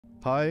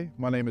Hi,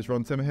 my name is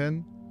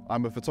Timehin.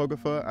 I'm a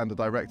photographer and a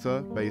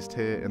director based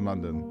here in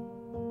London.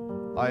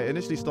 I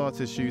initially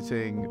started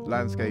shooting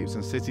landscapes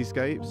and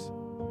cityscapes,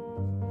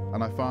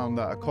 and I found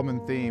that a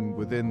common theme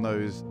within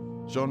those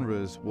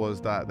genres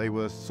was that they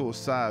were sort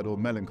of sad or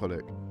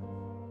melancholic.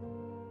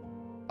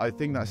 I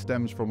think that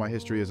stems from my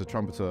history as a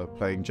trumpeter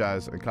playing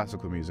jazz and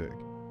classical music.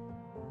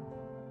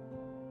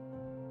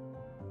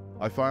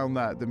 I found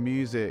that the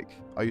music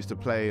I used to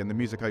play and the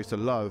music I used to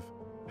love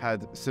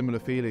had similar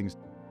feelings,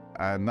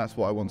 and that's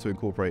what I want to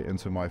incorporate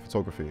into my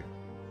photography.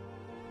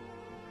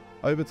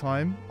 Over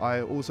time,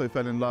 I also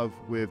fell in love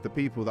with the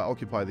people that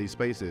occupy these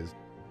spaces,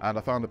 and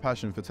I found a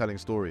passion for telling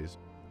stories.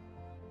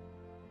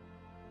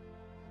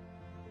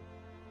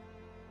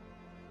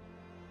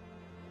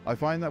 I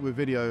find that with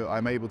video,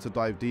 I'm able to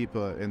dive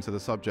deeper into the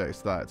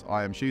subjects that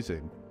I am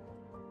shooting.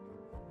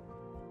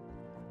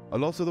 A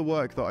lot of the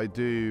work that I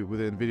do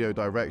within video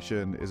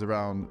direction is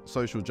around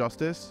social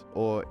justice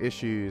or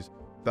issues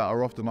that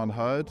are often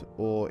unheard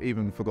or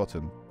even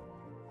forgotten.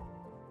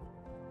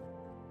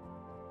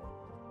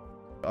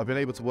 I've been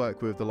able to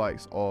work with the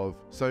likes of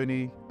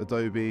Sony,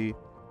 Adobe,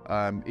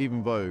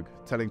 even Vogue,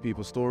 telling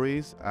people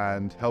stories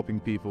and helping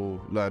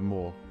people learn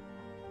more.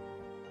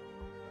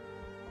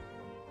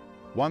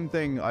 One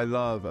thing I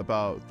love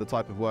about the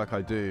type of work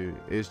I do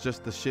is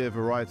just the sheer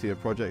variety of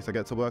projects I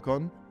get to work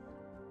on.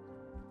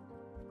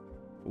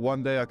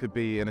 One day I could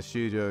be in a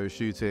studio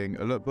shooting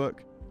a lookbook.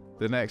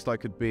 The next I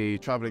could be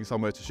traveling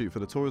somewhere to shoot for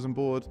the tourism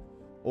board,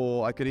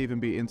 or I could even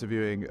be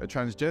interviewing a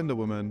transgender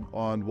woman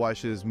on why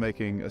she's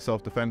making a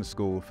self-defense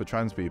school for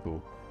trans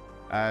people.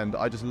 And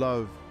I just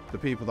love the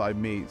people that I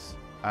meet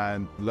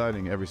and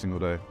learning every single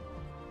day.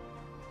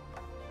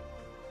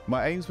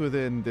 My aims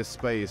within this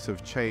space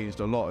have changed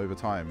a lot over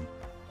time.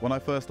 When I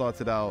first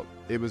started out,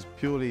 it was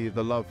purely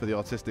the love for the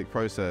artistic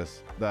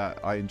process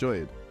that I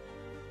enjoyed.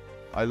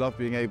 I love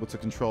being able to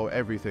control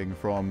everything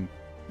from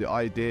the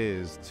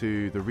ideas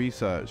to the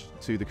research,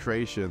 to the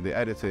creation, the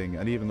editing,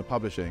 and even the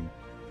publishing.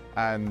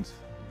 And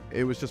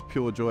it was just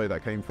pure joy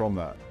that came from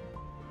that.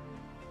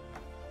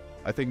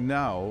 I think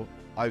now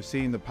I've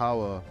seen the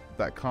power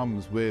that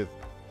comes with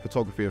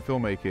photography and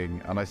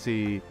filmmaking, and I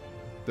see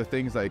the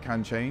things that it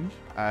can change,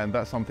 and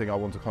that's something I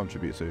want to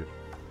contribute to.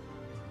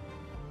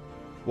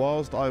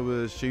 Whilst I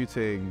was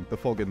shooting The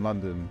Fog in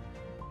London,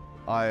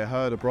 I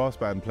heard a brass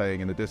band playing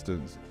in the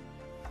distance.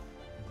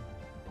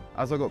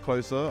 As I got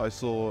closer, I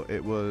saw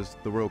it was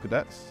the Royal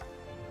Cadets,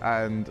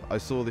 and I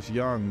saw this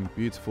young,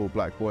 beautiful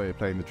black boy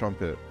playing the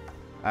trumpet,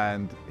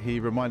 and he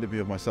reminded me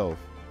of myself.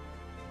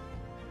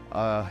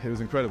 It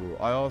was incredible.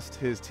 I asked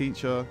his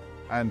teacher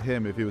and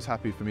him if he was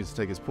happy for me to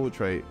take his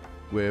portrait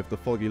with the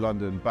foggy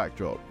London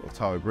backdrop of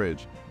Tower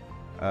Bridge.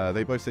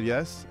 They both said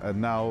yes, and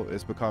now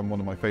it's become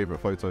one of my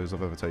favourite photos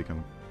I've ever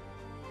taken.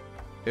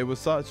 It was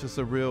such a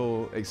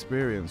surreal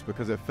experience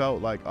because it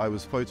felt like I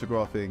was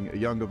photographing a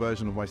younger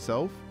version of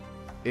myself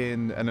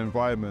in an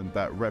environment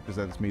that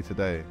represents me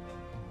today.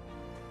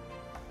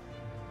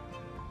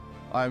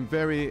 I'm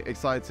very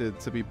excited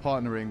to be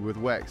partnering with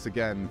WEX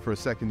again for a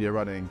second year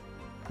running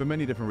for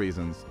many different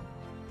reasons.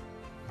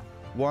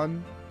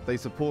 One, they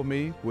support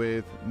me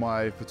with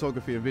my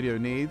photography and video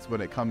needs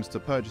when it comes to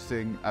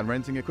purchasing and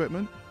renting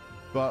equipment,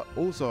 but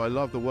also I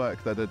love the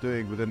work that they're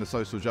doing within the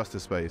social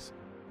justice space.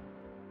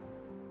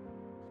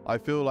 I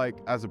feel like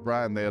as a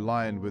brand they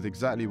align with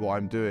exactly what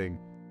I'm doing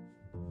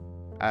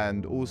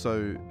and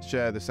also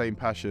share the same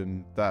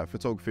passion that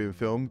photography and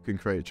film can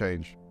create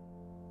change.